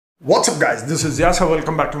What's up guys, this is Yasa.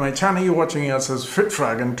 Welcome back to my channel. You're watching Yasa's Fit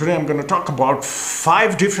Frag, and today I'm going to talk about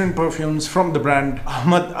 5 different perfumes from the brand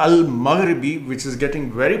AHMED Maghribi, which is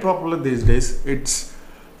getting very popular these days. It's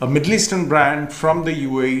a Middle Eastern brand from the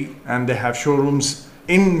UAE and they have showrooms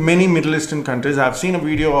in many Middle Eastern countries. I've seen a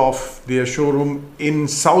video of their showroom in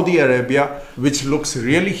Saudi Arabia, which looks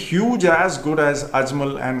really huge, as good as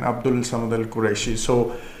Ajmal and Abdul Samad Al Quraishi.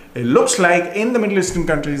 So it looks like in the Middle Eastern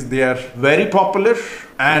countries they are very popular,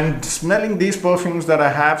 and smelling these perfumes that I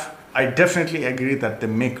have, I definitely agree that they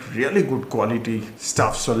make really good quality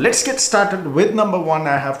stuff. So let's get started with number 1.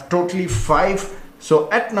 I have totally 5.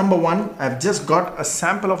 So at number 1, I've just got a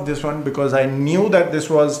sample of this one because I knew that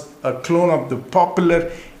this was a clone of the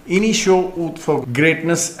popular Initio Oud for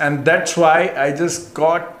Greatness, and that's why I just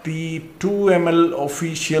got the 2 ml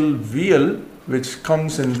official vial, which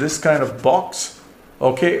comes in this kind of box.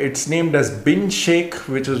 Okay, it's named as Bin Sheikh,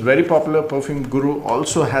 which is very popular. Perfume Guru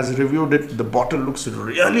also has reviewed it. The bottle looks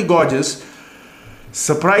really gorgeous.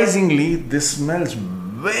 Surprisingly, this smells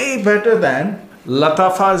way better than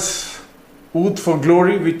Lattafa's Oud for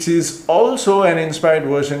Glory, which is also an inspired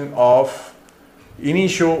version of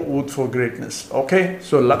Initio Oud for Greatness. Okay,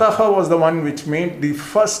 so Lattafa was the one which made the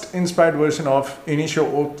first inspired version of Initio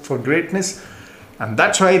Oud for Greatness, and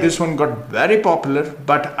that's why this one got very popular.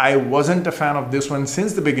 But I wasn't a fan of this one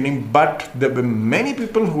since the beginning, but there were many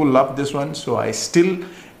people who loved this one, so I still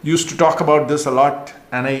used to talk about this a lot,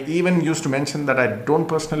 and I even used to mention that I don't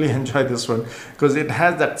personally enjoy this one because it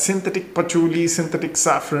has that synthetic patchouli, synthetic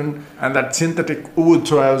saffron and that synthetic oud,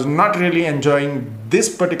 so I was not really enjoying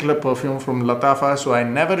this particular perfume from Lattafa, so I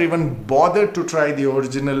never even bothered to try the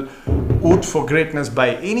original Oud for Greatness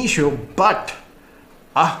by Initio. But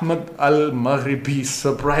AHMED Maghribi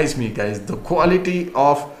surprised me, guys. The quality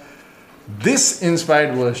of this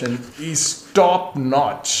inspired version is top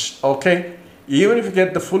notch. Okay, even if you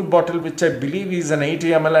get the full bottle, which I believe is an 80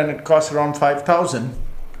 ml and it costs around 5,000,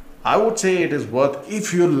 I would say it is worth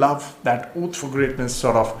if you love that Oud for Greatness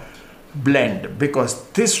sort of blend, because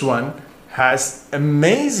this one has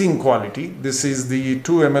amazing quality. This is the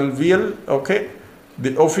 2 ml vial, okay,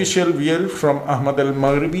 the official vial from AHMED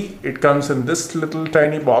Maghribi. It comes in this little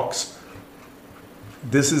tiny box.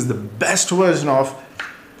 This is the best version of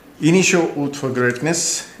Initio Oud for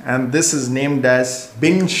Greatness, and this is named as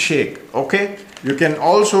Bin Sheikh. Okay, you can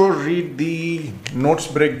also read the notes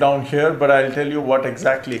breakdown here, but I'll tell you what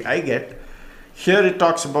exactly I get. Here it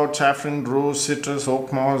talks about saffron, rose, citrus,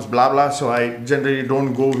 oak moss, blah blah. So I generally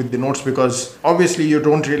don't go with the notes because obviously you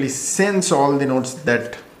don't really sense all the notes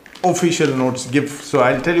that official notes give. So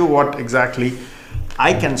I'll tell you what exactly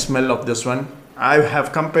I can smell of this one. I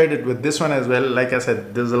have compared it with this one as well. Like I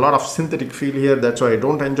said, there's a lot of synthetic feel here, that's why I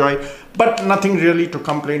don't enjoy, but nothing really to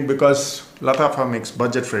complain because Lattafa makes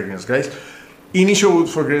budget fragrance, guys. Initio Oud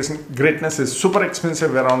for Greatness is super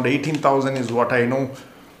expensive, around 18,000 is what I know.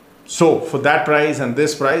 So for that price and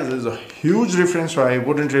this price is a huge difference, so I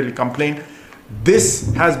wouldn't really complain.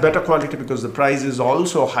 This has better quality because the price is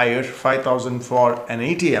also higher, 5,000 for an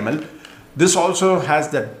 80 ml. This also has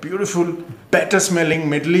that beautiful, better smelling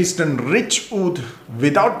Middle Eastern rich oud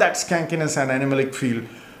without that skankiness and animalic feel.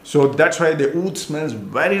 So that's why the oud smells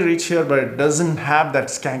very rich here, but it doesn't have that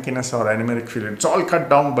skankiness or animalic feel. It's all cut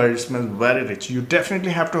down, but it smells very rich. You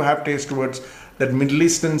definitely have to have taste towards that Middle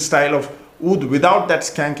Eastern style of oud without that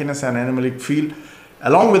skankiness and animalic feel.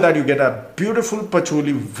 Along with that, you get a beautiful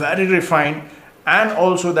patchouli, very refined, and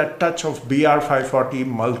also that touch of BR540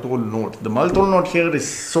 maltol note. The maltol note here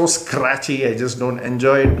is so scratchy, I just don't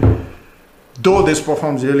enjoy it. Though this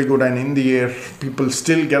performs really good and in the air, people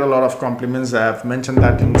still get a lot of compliments. I have mentioned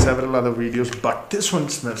that in several other videos, but this one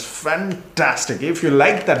smells fantastic. If you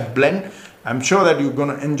like that blend, I'm sure that you're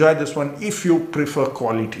going to enjoy this one if you prefer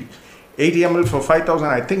quality. 80 ml for 5,000,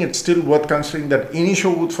 I think it's still worth considering that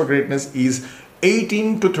Initio Oud for Greatness is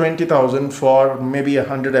 18 to 20,000 for maybe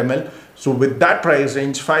 100 ml. So with that price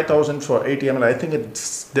range, 5,000 for 80 ml, I think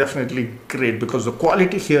it's definitely great because the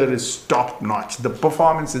quality here is top notch. The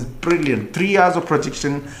performance is brilliant. 3 hours of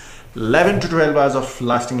projection, 11 to 12 hours of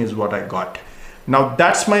lasting is what I got. Now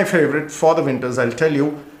that's my favorite for the winters. I'll tell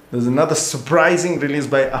you, there's another surprising release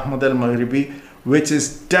by AHMED Maghribi, which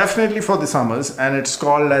is definitely for the summers, and it's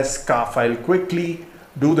called as Kahf. I'll quickly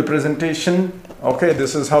do the presentation. Okay,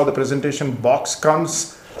 this is how the presentation box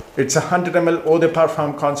comes. It's 100 ml eau de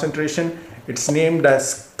parfum concentration. It's named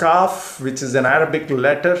as Kahf, which is an Arabic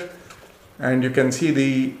letter, and you can see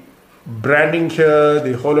the branding here,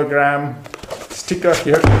 the hologram sticker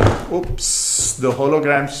here. Oops, the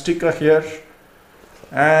hologram sticker here,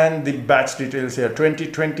 and the batch details here.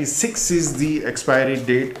 2026 is the expiry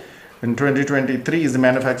date, and 2023 is the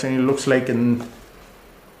manufacturing. It looks like in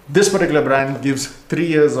This particular brand gives 3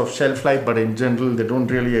 years of shelf life, but in general they don't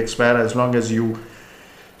really expire as long as you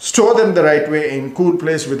store them the right way in cool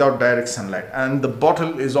place without direct sunlight. And the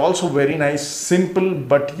bottle is also very nice, simple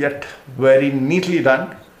but yet very neatly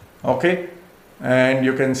done. Okay, and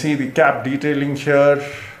you can see the cap detailing here.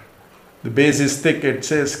 The base is thick. It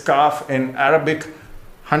says Kahf in Arabic,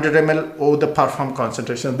 100 ml eau de parfum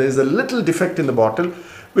concentration. There is a little defect in the bottle,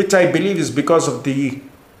 which I believe is because of the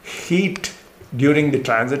heat during the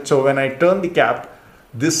transit. So when I turn the cap,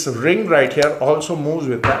 this ring right here also moves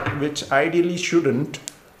with that, which ideally shouldn't.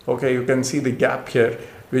 Okay, you can see the gap here,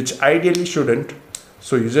 which ideally shouldn't.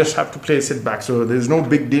 So you just have to place it back. So there's no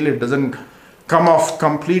big deal. It doesn't come off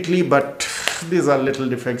completely, but these are little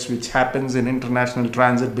defects which happens in international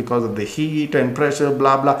transit because of the heat and pressure,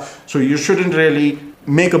 blah, blah. So you shouldn't really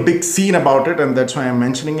make a big scene about it. And that's why I'm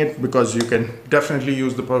mentioning it, because you can definitely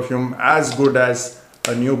use the perfume as good as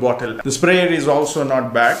a new bottle. The sprayer is also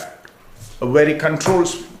not bad. A very controlled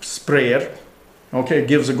sprayer. Okay, it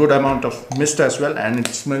gives a good amount of mist as well, and it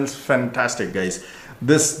smells fantastic, guys.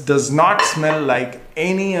 This does not smell like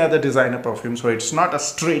any other designer perfume, so it's not a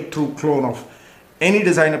straight through clone of any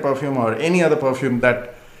designer perfume or any other perfume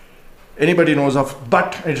that anybody knows of,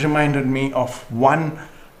 but it reminded me of one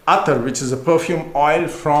attar, which is a perfume oil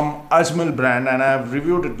from Ajmal brand, and I have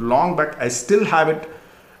reviewed it long back. I still have it.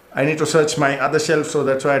 I need to search my other shelf, so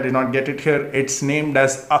that's why I did not get it here. It's named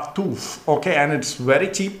as Attuf, okay, and it's very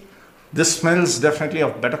cheap. This smells definitely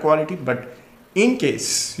of better quality, but in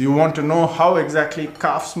case you want to know how exactly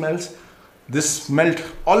Kahf smells, this smelled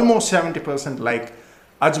almost 70% like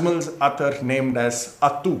Ajmal's attar named as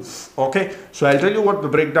Attuf. Okay, so I'll tell you what the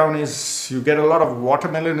breakdown is. You get a lot of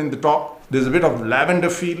watermelon in the top. There's a bit of lavender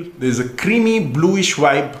feel. There's a creamy bluish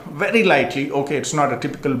vibe, very lightly. Okay, it's not a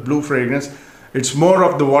typical blue fragrance. It's more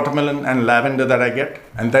of the watermelon and lavender that I get.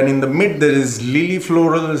 And then in the mid, there is lily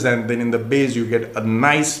florals. And then in the base, you get a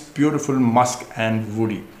nice, beautiful musk and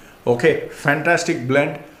woody. Okay, fantastic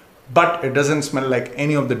blend. But it doesn't smell like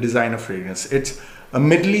any of the designer fragrance. It's a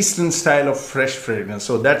Middle Eastern style of fresh fragrance.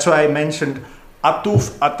 So that's why I mentioned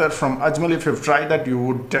Attuf attar from Ajmal. If you've tried that, you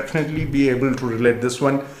would definitely be able to relate this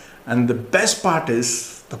one. And the best part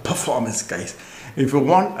is the performance, guys. If you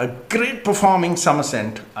want a great performing summer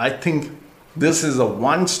scent, I think this is a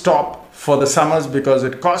one-stop for the summers, because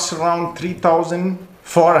it costs around 3,000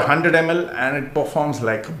 for 100 ml and it performs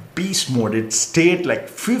like a beast mode. It stayed like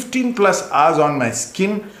 15 plus hours on my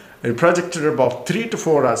skin. It projected about 3 to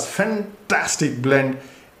 4 hours. Fantastic blend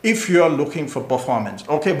if you are looking for performance.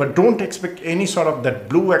 Okay, but don't expect any sort of that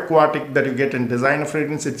blue aquatic that you get in designer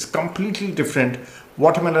fragrance. It's completely different.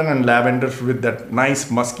 Watermelon and lavender with that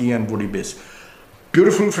nice musky and woody base.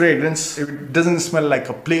 Beautiful fragrance. It doesn't smell like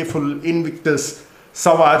a playful Invictus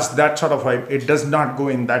Savage, that sort of vibe. It does not go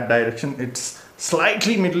in that direction. It's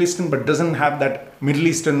slightly Middle Eastern, but doesn't have that Middle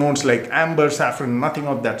Eastern notes like amber, saffron, nothing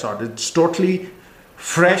of that sort. It's totally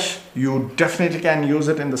fresh. You definitely can use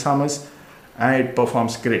it in the summers and it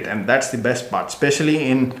performs great. And that's the best part, especially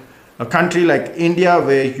in a country like India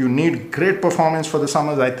where you need great performance for the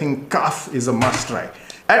summers. I think Kahf is a must try.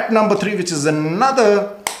 At number 3, which is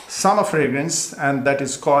another summer fragrance, and that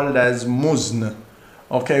is called as Muzn,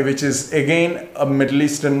 okay, which is again a Middle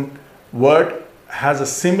Eastern word, has a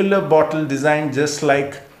similar bottle design just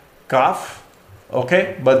like Kahf,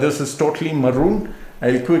 okay, but this is totally maroon.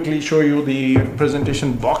 I'll quickly show you the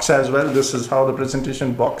presentation box as well. This is how the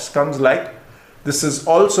presentation box comes like. This is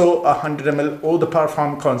also a 100 ml eau de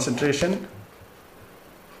parfum concentration.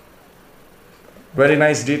 Very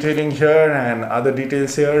nice detailing here and other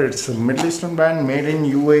details here. It's a Middle Eastern brand made in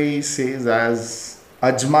UAE, says as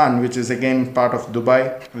Ajmal, which is again part of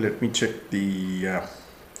Dubai. Let me check the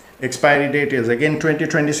expiry date. Is again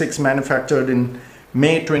 2026, manufactured in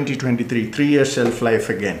May 2023, 3-year shelf life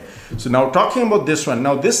again. So now talking about this one.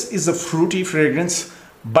 Now this is a fruity fragrance,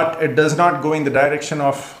 but it does not go in the direction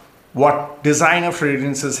of what designer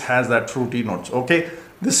fragrances has that fruity notes. Okay,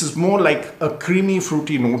 this is more like a creamy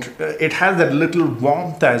fruity note. It has that little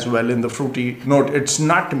warmth as well in the fruity note. It's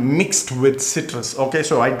not mixed with citrus. Okay,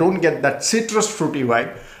 so I don't get that citrus fruity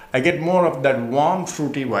vibe. I get more of that warm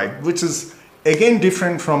fruity vibe, which is again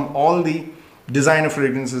different from all the designer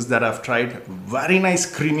fragrances that I've tried. Very nice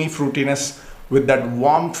creamy fruitiness with that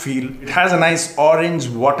warm feel. It has a nice orange,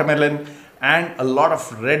 watermelon and a lot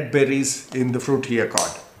of red berries in the fruity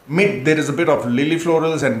accord. Mid, there is a bit of lily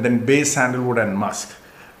florals and then base sandalwood and musk.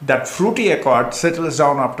 That fruity accord settles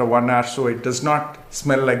down after 1 hour, so it does not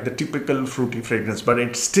smell like the typical fruity fragrance, but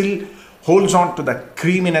it still holds on to that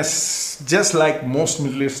creaminess just like most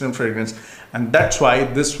Middle Eastern fragrance, and that's why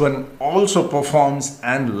this one also performs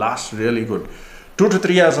and lasts really good. 2 to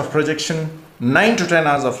 3 hours of projection, 9 to 10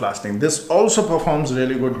 hours of lasting. This also performs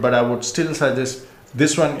really good, but I would still suggest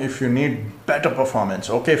this one if you need better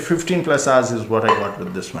performance. Okay, 15 plus hours is what I got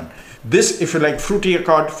with this one. This, if you like fruity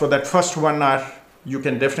accord for that first 1 hour, you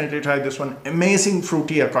can definitely try this one. Amazing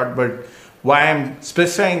fruity accord, but why I'm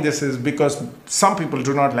specifying this is because some people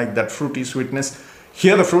do not like that fruity sweetness.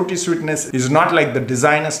 Here the fruity sweetness is not like the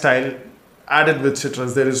designer style added with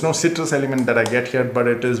citrus. There is no citrus element that I get here, but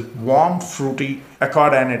it is warm fruity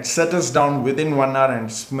accord and it settles down within 1 hour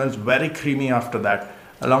and smells very creamy after that,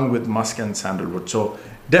 along with musk and sandalwood. So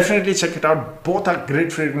definitely check it out. Both are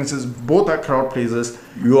great fragrances, both are crowd pleasers.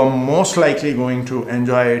 You are most likely going to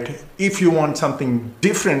enjoy it if you want something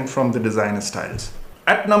different from the designer styles.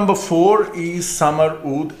 At number 4 is Summer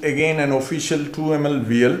Oud, again an official 2 ml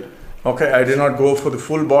VL. Okay, I did not go for the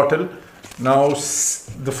full bottle. Now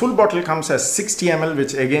the full bottle comes as 60 ml,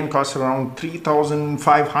 which again costs around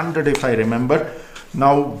 3,500 if I remember.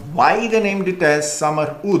 Now why they named it as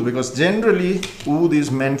Summer Oud? Because generally oud is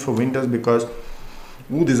meant for winters, because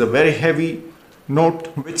oud is a very heavy note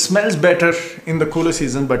which smells better in the cooler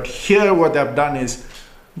season. But here what they have done is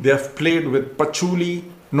they have played with patchouli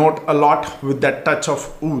note a lot with that touch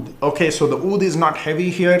of oud. Okay, so the oud is not heavy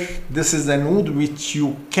here. This is an oud which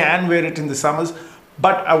you can wear it in the summers,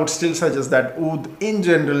 but I would still suggest that oud in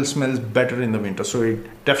general smells better in the winter. So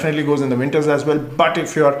it definitely goes in the winters as well. But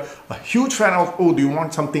if you're a huge fan of oud, you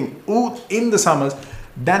want something oud in the summers,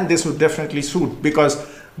 then this would definitely suit, because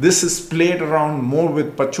this is played around more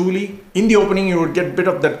with patchouli. In the opening, you would get a bit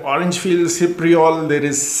of that orange feel, cypriol, there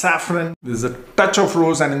is saffron, there's a touch of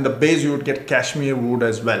rose, and in the base, you would get cashmere wood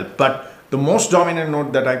as well. But the most dominant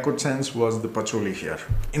note that I could sense was the patchouli here.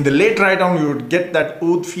 In the late dry down, you would get that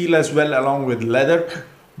oud feel as well, along with leather.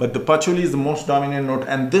 But the patchouli is the most dominant note.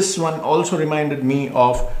 And this one also reminded me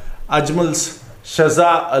of Ajmal's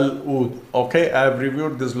Shaza Al Oud. Okay, I have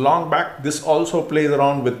reviewed this long back. This also plays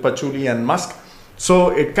around with patchouli and musk. So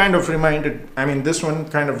it kind of reminded, this one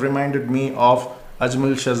kind of reminded me of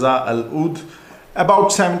Ajmal Shaza Al Oud.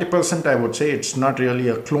 About 70% I would say. It's not really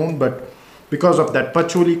a clone, but because of that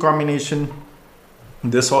patchouli combination,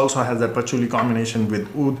 this also has that patchouli combination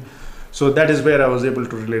with oud. So that is where I was able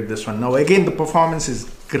to relate this one. Now again, the performance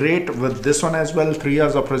is great with this one as well. 3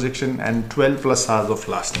 hours of projection and 12 plus hours of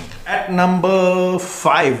lasting. At number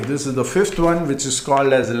 5, this is the 5th one, which is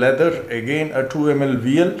called as Leather. Again, a 2 ml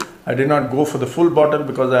VL. I did not go for the full bottle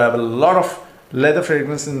because I have a lot of leather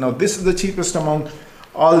fragrances. Now this is the cheapest among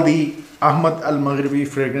all the AHMED Maghribi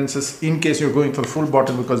fragrances, in case you're going for the full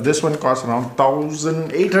bottle, because this one costs around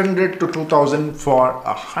 1,800 to 2,000 for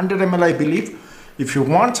 100 ml, I believe. If you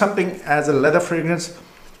want something as a leather fragrance,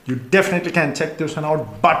 you definitely can check this one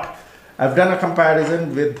out. But I've done a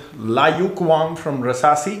comparison with La Yukwam from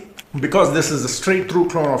Rasasi, because this is a straight through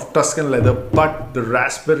clone of Tuscan leather, but the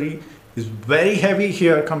raspberry is very heavy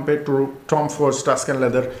here compared to Tom Ford's Tuscan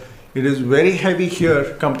leather. It is very heavy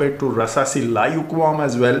here compared to Rasasi La Yukwam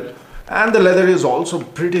as well. And the leather is also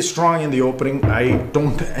pretty strong in the opening. I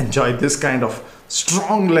don't enjoy this kind of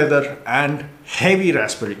strong leather and heavy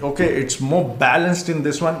raspberry. Okay, it's more balanced in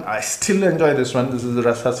this one. I still enjoy this one. This is the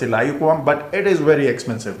Rasasi La Yukwam, but it is very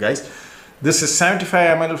expensive, guys. This is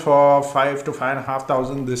 75 ml for 5 to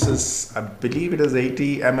 5,500. This is, I believe it is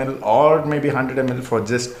 80 ml or maybe 100 ml for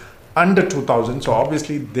just under 2,000. So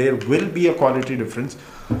obviously there will be a quality difference.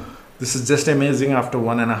 This is just amazing after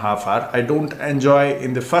 1.5 hours. I don't enjoy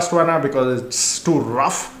in the first 1 hour because it's too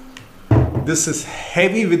rough. This is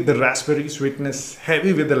heavy with the raspberry sweetness,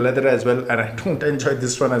 heavy with the leather as well, and I don't enjoy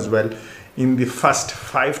this one as well in the first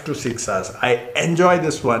 5 to 6 hours. I enjoy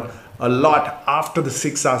this one a lot after the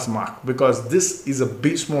 6 hours mark, because this is a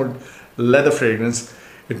beast mode leather fragrance.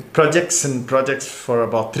 It projects and projects for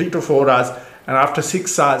about 3 to 4 hours, and after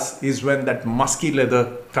 6 hours is when that musky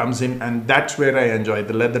leather comes in, and that's where I enjoy.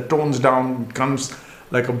 The leather tones down, comes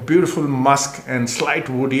like a beautiful musk and slight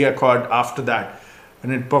woody accord after that,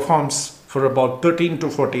 and it performs for about 13 to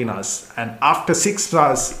 14 hours, and after 6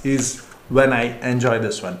 hours is when I enjoy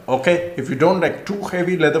this one. Okay, if you don't like too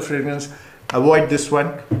heavy leather fragrance, avoid this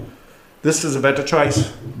one. This is a better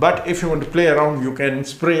choice. But if you want to play around, you can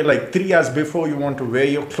spray like 3 hours before you want to wear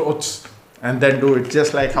your clothes, and then do it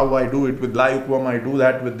just like how I do it with La Yukwam. I do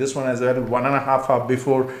that with this one as well. 1.5 hours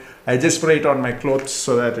before, I just spray it on my clothes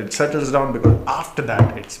so that it settles down, because after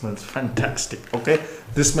that it smells fantastic. Okay,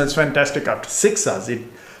 this smells fantastic after 6 hours. It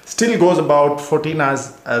still goes about 14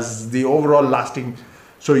 hours as the overall lasting,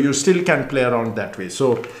 so you still can play around that way.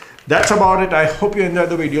 So that's about it. I hope you enjoyed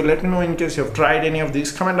the video. Let me know in case you have tried any of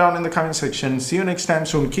these. Comment down in the comment section. See you next time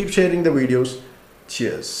soon. Keep sharing the videos.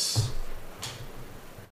 Cheers.